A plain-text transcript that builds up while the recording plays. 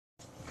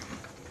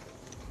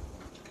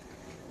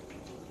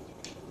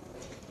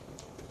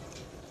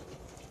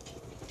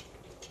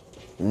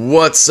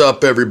What's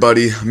up,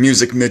 everybody?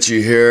 Music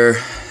Mitchie here,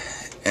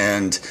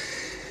 and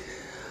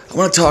I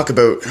want to talk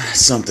about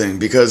something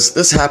because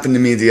this happened to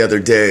me the other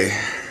day.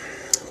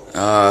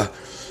 I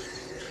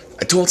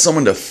told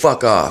someone to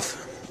fuck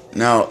off.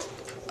 Now,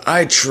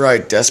 I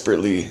tried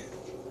desperately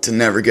to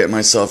never get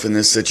myself in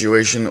this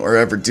situation or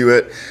ever do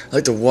it. I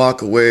like to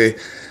walk away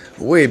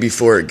way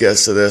before it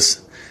gets to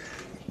this.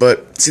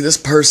 But, see, this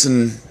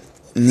person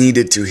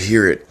needed to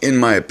hear it, in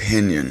my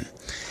opinion.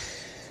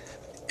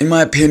 In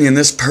my opinion,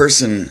 this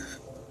person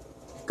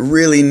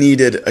really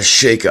needed a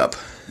shake-up,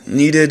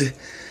 needed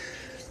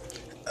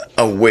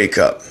a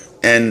wake-up.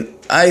 And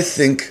I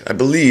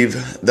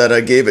believe that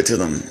I gave it to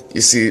them.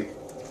 You see,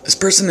 this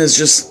person is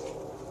just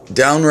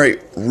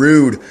downright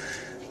rude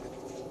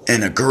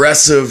and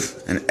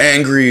aggressive and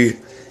angry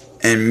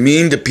and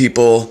mean to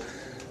people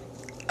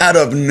out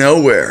of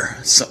nowhere.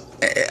 So,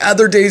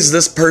 other days,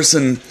 this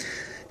person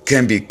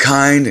can be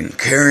kind and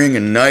caring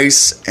and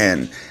nice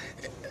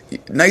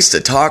to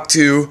talk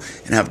to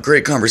and have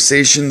great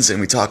conversations,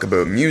 and we talk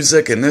about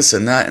music and this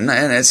and that, and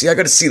I see I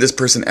got to see this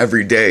person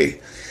every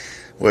day,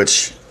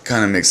 which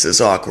kind of makes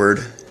this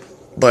awkward.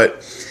 But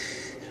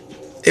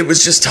it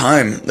was just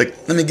time. Like,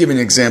 let me give you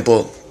an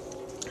example.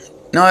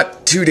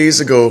 Not 2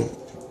 days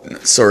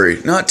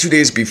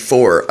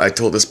before I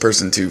told this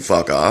person to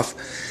fuck off,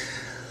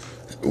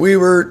 we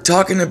were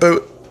talking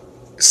about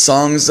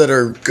songs that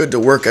are good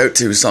to work out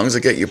to, songs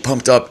that get you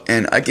pumped up,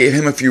 and I gave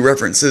him a few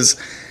references.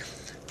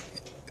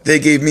 They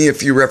gave me a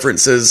few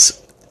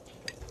references.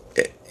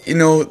 You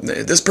know,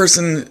 this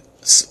person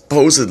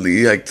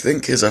supposedly, I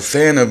think, is a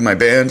fan of my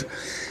band.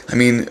 I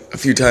mean, a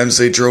few times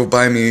they drove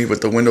by me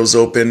with the windows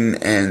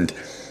open and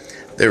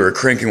they were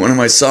cranking one of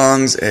my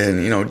songs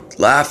and,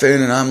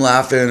 laughing, and I'm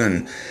laughing,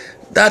 and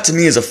that to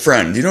me is a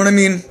friend. You know what I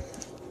mean?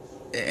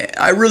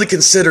 I really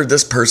consider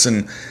this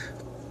person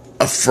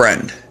a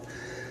friend.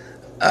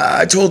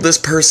 I told this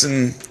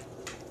person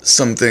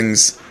some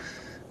things,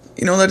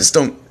 I just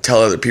don't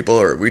tell other people,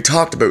 or we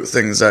talked about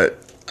things that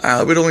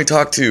I would only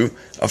talk to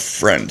a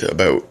friend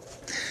about.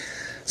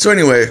 So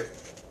anyway,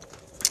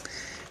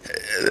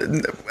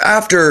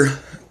 after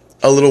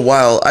a little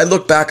while, I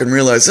look back and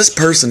realize this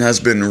person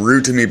has been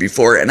rude to me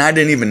before, and I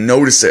didn't even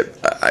notice it.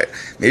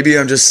 Maybe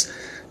I'm just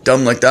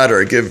dumb like that, or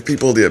I give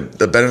people the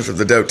benefit of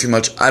the doubt too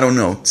much. I don't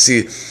know.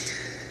 See,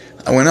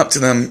 I went up to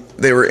them.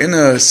 They were in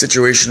a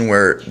situation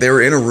where they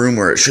were in a room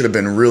where it should have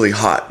been really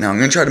hot. Now, I'm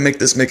going to try to make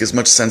this make as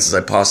much sense as I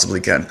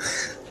possibly can.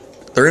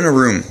 They're in a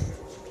room,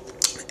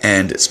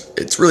 and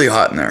it's really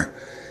hot in there.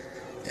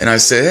 And I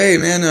say, hey,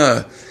 man,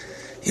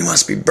 you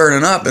must be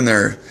burning up in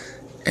there.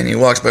 And he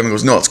walks by me and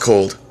goes, no, it's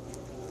cold.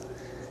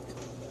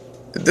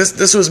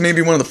 This was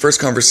maybe one of the first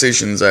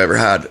conversations I ever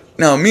had.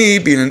 Now, me,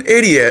 being an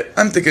idiot,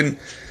 I'm thinking,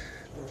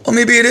 well,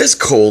 maybe it is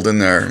cold in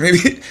there.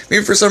 Maybe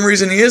for some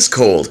reason he is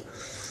cold.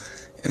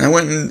 And I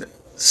went and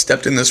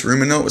stepped in this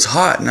room and it was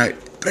hot.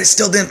 But I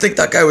still didn't think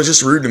that guy was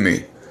just rude to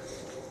me.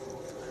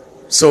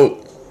 So,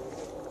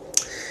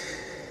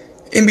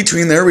 in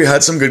between there, we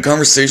had some good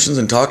conversations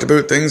and talked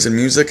about things and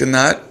music and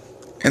that.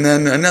 And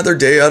then another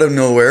day, out of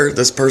nowhere,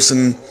 this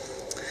person,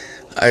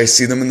 I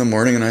see them in the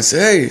morning and I say,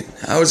 hey,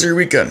 how was your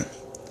weekend?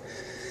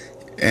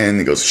 And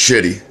he goes,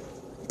 shitty.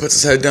 Puts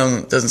his head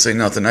down, doesn't say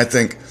nothing. I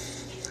think,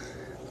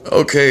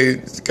 okay,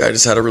 the guy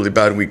just had a really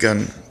bad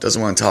weekend,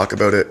 doesn't want to talk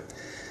about it.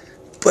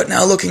 But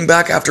now looking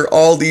back after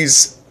all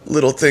these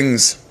little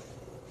things,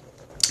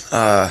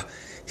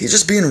 he's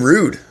just being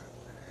rude.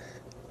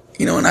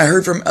 And I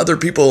heard from other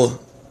people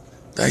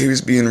that he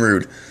was being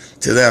rude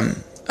to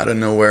them out of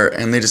nowhere,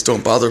 and they just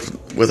don't bother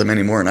with him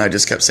anymore. And I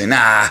just kept saying,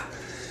 nah,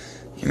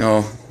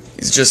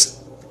 he's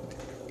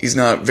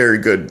not very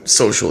good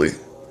socially.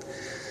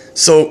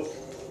 So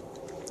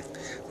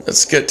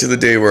let's get to the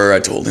day where I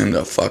told him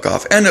to fuck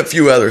off, and a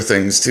few other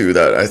things too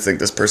that I think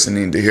this person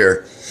needed to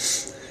hear.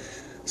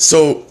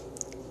 So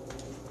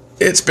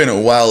it's been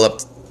a while up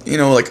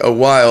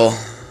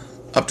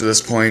to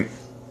this point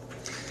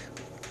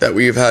that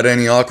we've had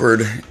any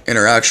awkward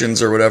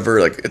interactions or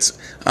whatever.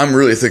 I'm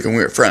really thinking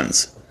we're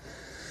friends.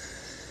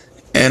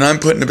 And I'm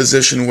put in a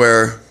position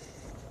where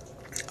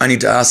I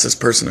need to ask this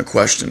person a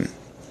question.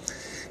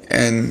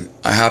 And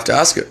I have to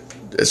ask it.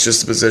 It's just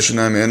the position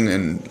I'm in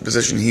and the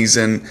position he's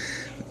in.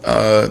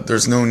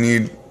 There's no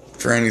need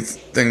for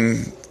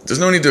anything. There's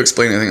no need to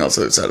explain anything else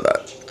outside of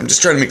that. I'm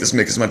just trying to make this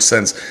make as much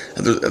sense.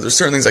 There's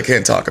certain things I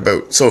can't talk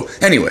about. So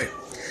anyway,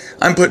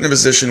 I'm put in a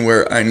position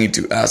where I need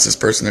to ask this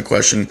person a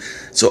question.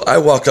 So I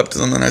walk up to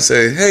them and I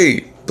say,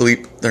 hey,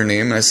 bleep their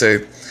name, and I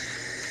say,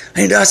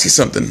 I need to ask you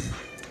something.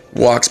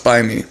 Walks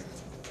by me.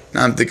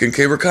 Now I'm thinking,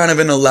 okay, we're kind of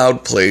in a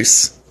loud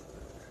place.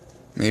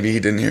 Maybe he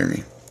didn't hear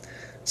me.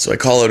 So I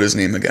call out his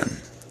name again.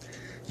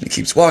 He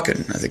keeps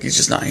walking. I think he's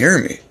just not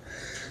hearing me.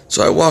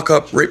 So I walk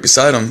up right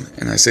beside him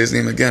and I say his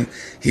name again.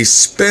 He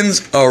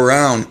spins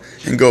around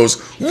and goes,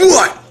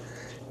 what?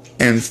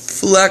 And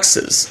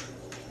flexes.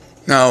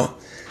 Now,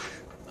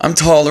 I'm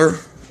taller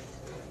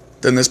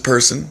than this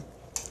person.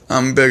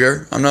 I'm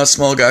bigger. I'm not a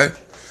small guy.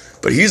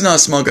 But he's not a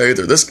small guy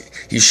either.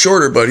 He's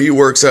shorter, but he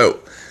works out.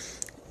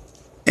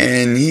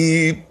 And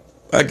he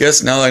I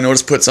guess now I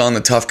notice puts on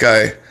the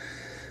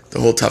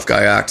whole tough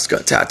guy act. He's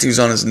got tattoos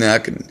on his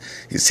neck and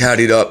he's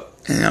tatted up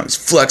and now he's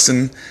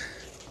flexing.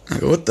 I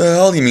go, what the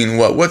hell do you mean?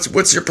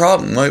 What's your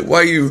problem? Like, why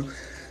are you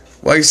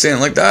saying it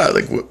like that?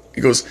 Like, what?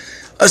 He goes,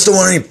 I just don't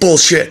want any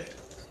bullshit.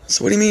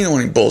 So what do you mean you don't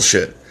want any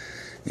bullshit?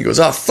 He goes,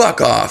 oh,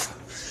 fuck off.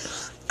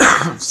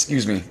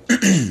 Excuse me.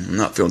 I'm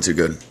not feeling too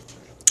good.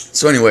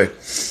 So anyway,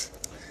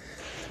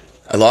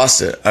 I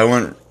lost it.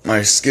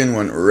 My skin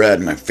went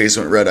red. My face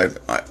went red.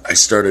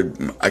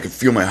 I could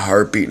feel my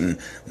heart beating.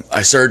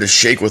 I started to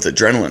shake with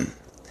adrenaline.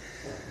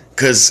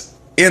 Because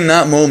in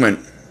that moment,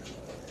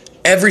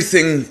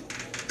 everything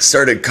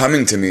started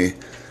coming to me.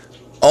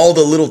 All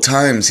the little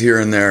times here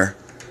and there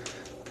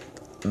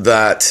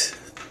that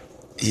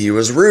he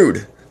was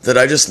rude. That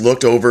I just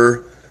looked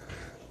over,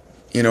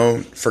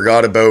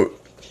 forgot about,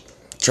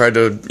 tried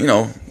to,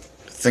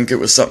 think it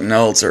was something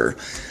else or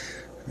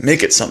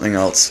make it something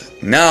else.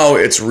 Now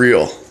it's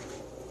real.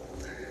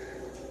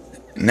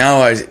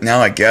 Now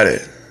I get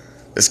it.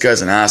 This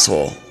guy's an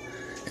asshole.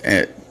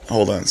 And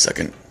hold on a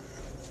second.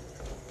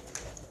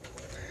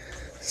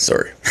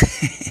 Sorry.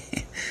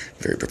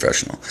 Very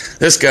professional.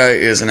 This guy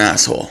is an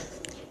asshole.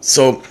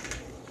 So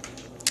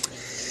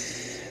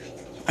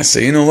I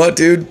say, you know what,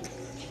 dude?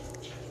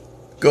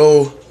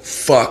 Go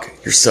fuck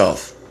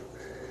yourself.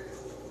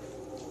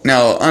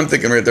 Now, I'm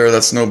thinking right there,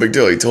 that's no big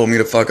deal. He told me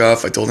to fuck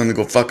off. I told him to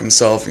go fuck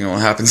himself. It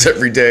happens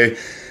every day.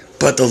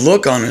 But the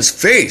look on his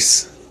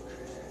face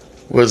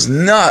was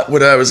not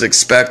what I was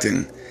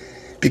expecting.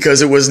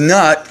 Because it was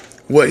not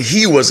what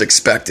he was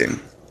expecting.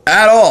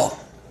 At all.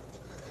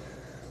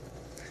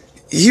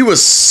 He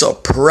was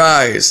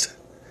surprised.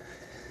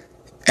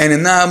 And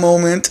in that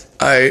moment,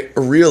 I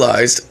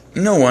realized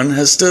no one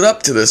has stood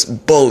up to this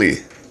bully.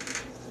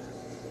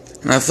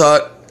 And I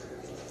thought,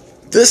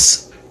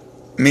 this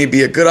may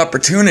be a good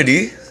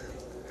opportunity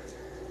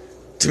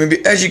to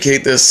maybe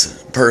educate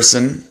this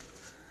person,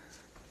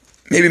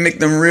 maybe make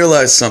them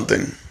realize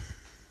something.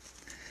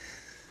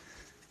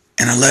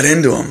 And I let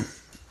into him.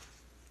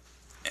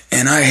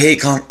 And I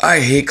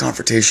hate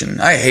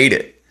confrontation. I hate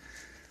it.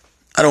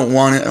 I don't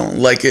want it. I don't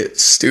like it.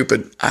 It's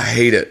stupid. I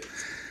hate it.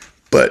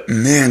 But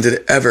man, did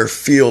it ever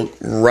feel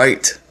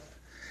right.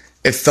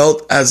 It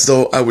felt as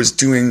though I was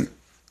doing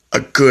a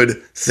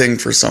good thing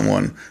for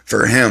someone,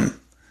 for him.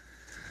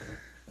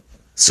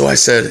 So I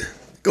said,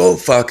 go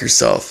fuck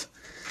yourself.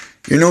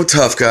 You're no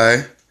tough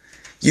guy.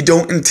 You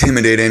don't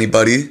intimidate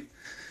anybody.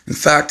 In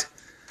fact,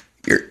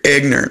 you're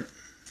ignorant.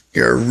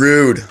 You're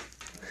rude.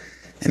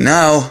 And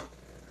now,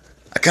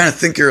 I kind of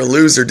think you're a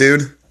loser,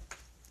 dude.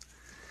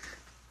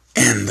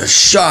 And the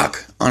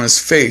shock on his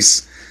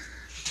face,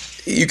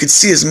 you could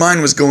see his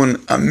mind was going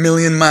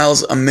 1,000,000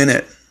 miles a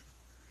minute.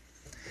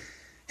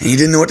 And he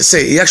didn't know what to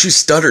say. He actually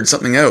stuttered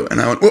something out. And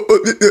I went,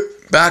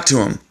 back to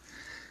him.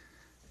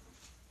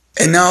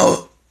 And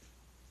now,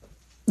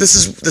 this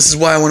is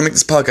why I want to make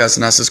this podcast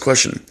and ask this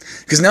question.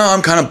 Because now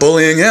I'm kind of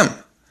bullying him.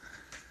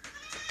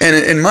 And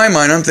in my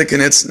mind, I'm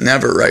thinking it's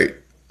never right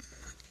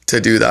to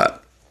do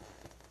that.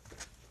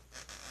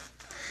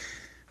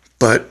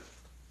 But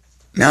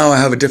now I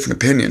have a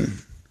different opinion.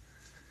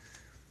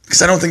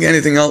 Because I don't think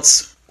anything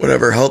else would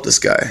ever help this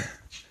guy.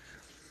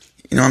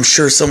 I'm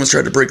sure someone's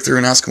tried to break through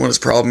and ask him what his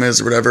problem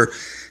is or whatever,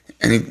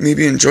 and he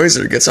maybe enjoys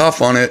it or gets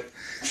off on it,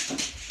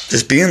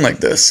 just being like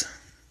this.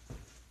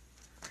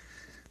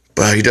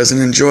 But he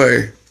doesn't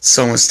enjoy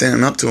someone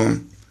standing up to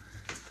him.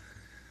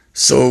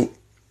 So,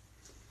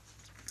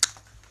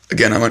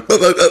 again, I went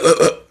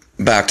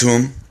back to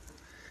him,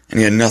 and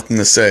he had nothing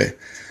to say.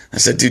 I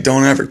said, dude,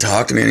 don't ever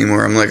talk to me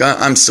anymore. I'm like,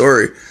 I'm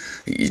sorry.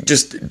 You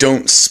just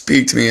don't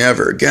speak to me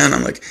ever again.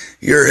 I'm like,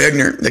 you're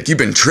ignorant. Like, you've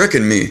been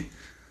tricking me.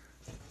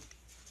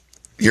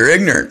 You're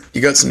ignorant.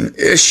 You got some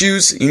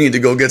issues. You need to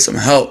go get some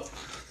help.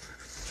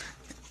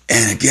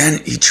 And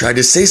again, he tried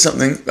to say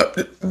something,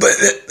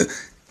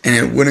 and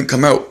it wouldn't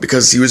come out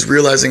because he was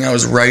realizing I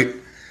was right.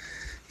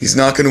 He's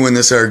not going to win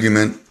this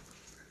argument.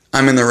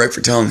 I'm in the right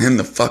for telling him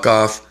to fuck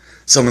off.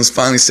 Someone's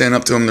finally standing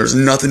up to him. There's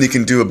nothing he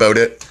can do about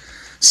it.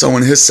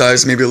 Someone his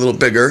size, maybe a little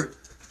bigger.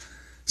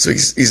 So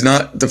he's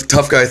not, the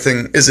tough guy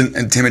thing isn't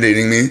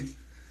intimidating me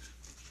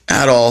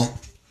at all.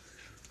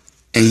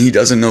 And he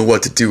doesn't know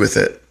what to do with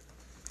it.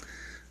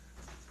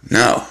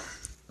 Now,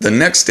 the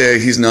next day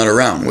he's not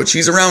around, which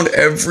he's around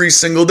every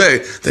single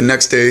day. The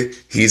next day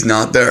he's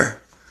not there.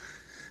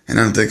 And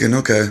I'm thinking,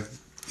 okay,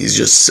 he's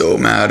just so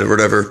mad or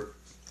whatever.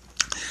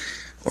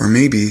 Or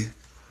maybe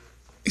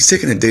he's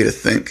taking a day to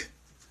think.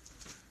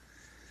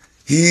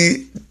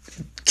 He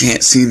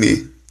can't see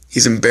me.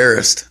 He's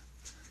embarrassed.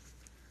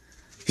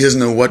 He doesn't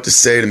know what to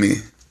say to me.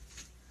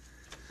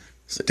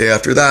 So the day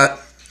after that,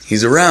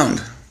 he's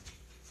around.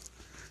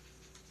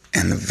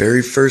 And the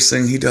very first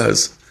thing he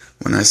does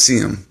when I see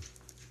him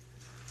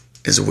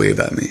is wave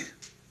at me.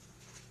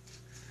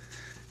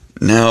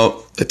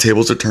 Now, the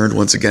tables are turned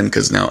once again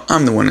because now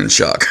I'm the one in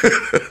shock.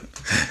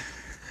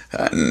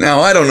 Now,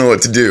 I don't know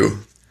what to do.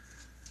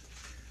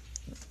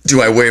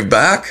 Do I wave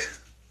back?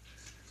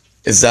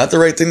 Is that the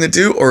right thing to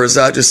do? Or is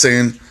that just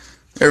saying,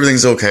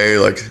 everything's okay,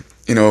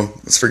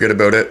 let's forget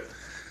about it?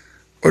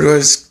 Or do I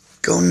just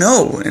go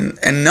no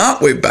and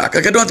not wave back?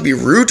 Like, I don't have to be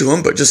rude to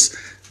him, but just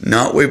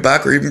not wave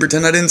back or even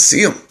pretend I didn't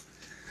see him.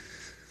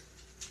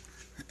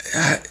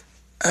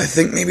 I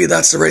think maybe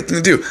that's the right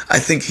thing to do. I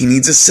think he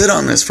needs to sit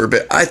on this for a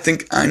bit. I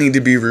think I need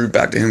to be rude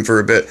back to him for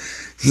a bit.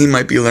 He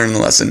might be learning the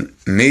lesson.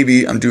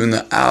 Maybe I'm doing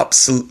the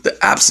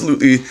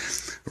absolutely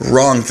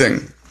wrong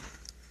thing.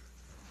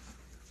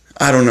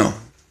 I don't know.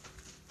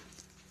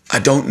 I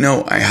don't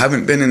know. I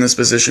haven't been in this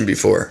position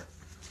before.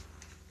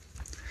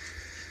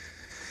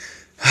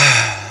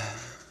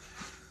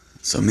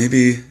 So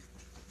maybe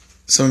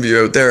some of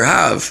you out there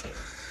have.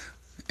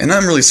 And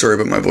I'm really sorry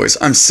about my voice.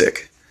 I'm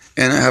sick.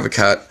 And I have a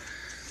cat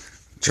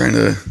trying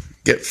to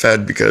get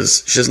fed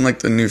because she doesn't like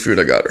the new food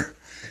I got her.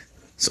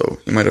 So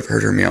you might have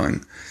heard her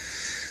meowing.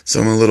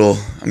 So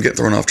I'm getting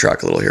thrown off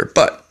track a little here.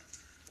 But,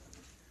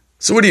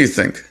 so what do you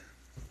think?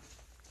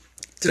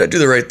 Did I do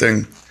the right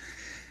thing?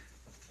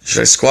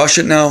 Should I squash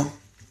it now?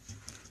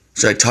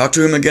 Should I talk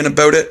to him again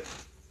about it?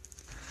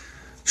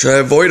 Should I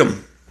avoid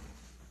him?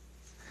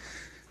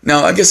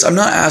 Now, I guess I'm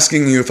not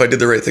asking you if I did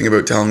the right thing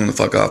about telling him to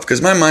fuck off,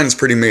 because my mind's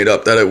pretty made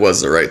up that it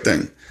was the right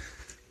thing.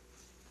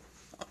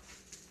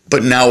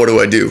 But now what do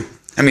I do?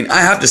 I mean,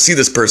 I have to see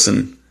this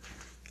person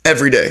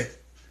every day.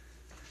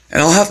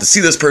 And I'll have to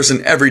see this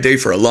person every day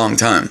for a long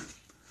time.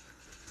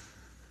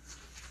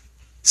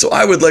 So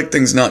I would like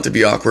things not to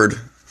be awkward.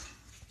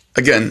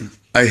 Again,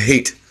 I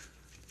hate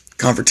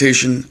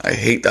confrontation. I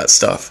hate that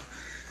stuff.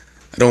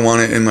 I don't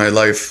want it in my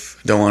life.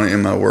 I don't want it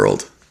in my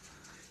world.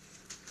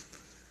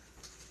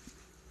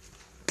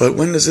 But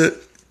when does it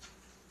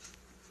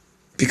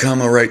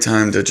become a right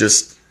time to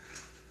just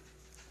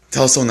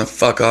tell someone to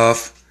fuck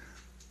off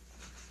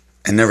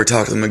and never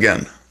talk to them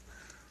again?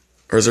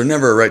 Or is there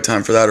never a right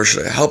time for that? Or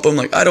should I help them?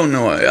 Like, I don't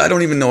know. I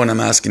don't even know what I'm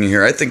asking you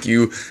here. I think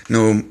you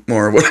know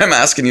more what I'm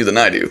asking you than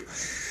I do.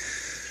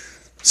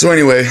 So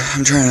anyway,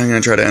 I'm going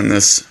to try to end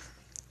this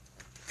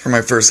for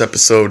my first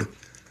episode.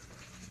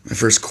 My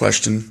first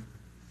question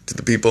to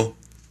the people.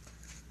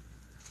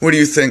 What do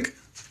you think?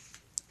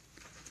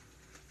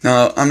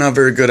 Now, I'm not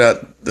very good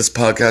at this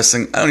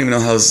podcasting. I don't even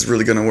know how this is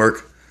really going to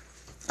work.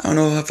 I don't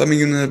know if I'm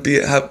even going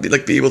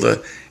to be able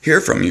to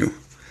hear from you.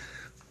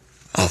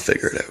 I'll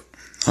figure it out.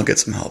 I'll get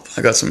some help.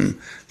 I got some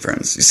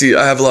friends. You see,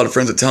 I have a lot of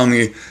friends that tell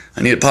me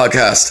I need a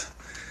podcast,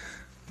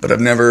 but I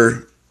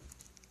never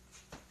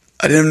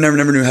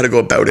knew how to go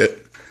about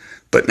it.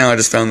 But now I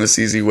just found this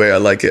easy way. I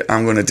like it.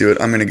 I'm going to do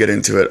it. I'm going to get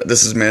into it.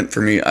 This is meant for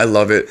me. I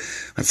love it.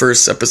 My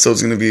first episode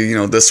is going to be,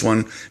 this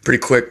one, pretty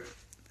quick,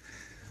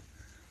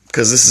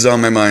 because this is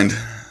on my mind,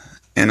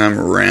 and I'm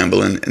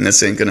rambling, and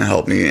this ain't going to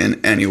help me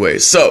in any way.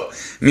 So,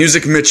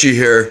 Music Mitchie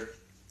here.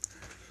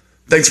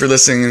 Thanks for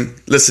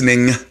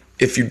listening,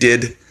 if you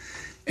did.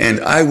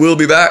 And I will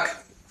be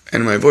back,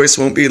 and my voice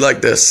won't be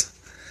like this.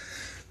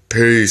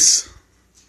 Peace.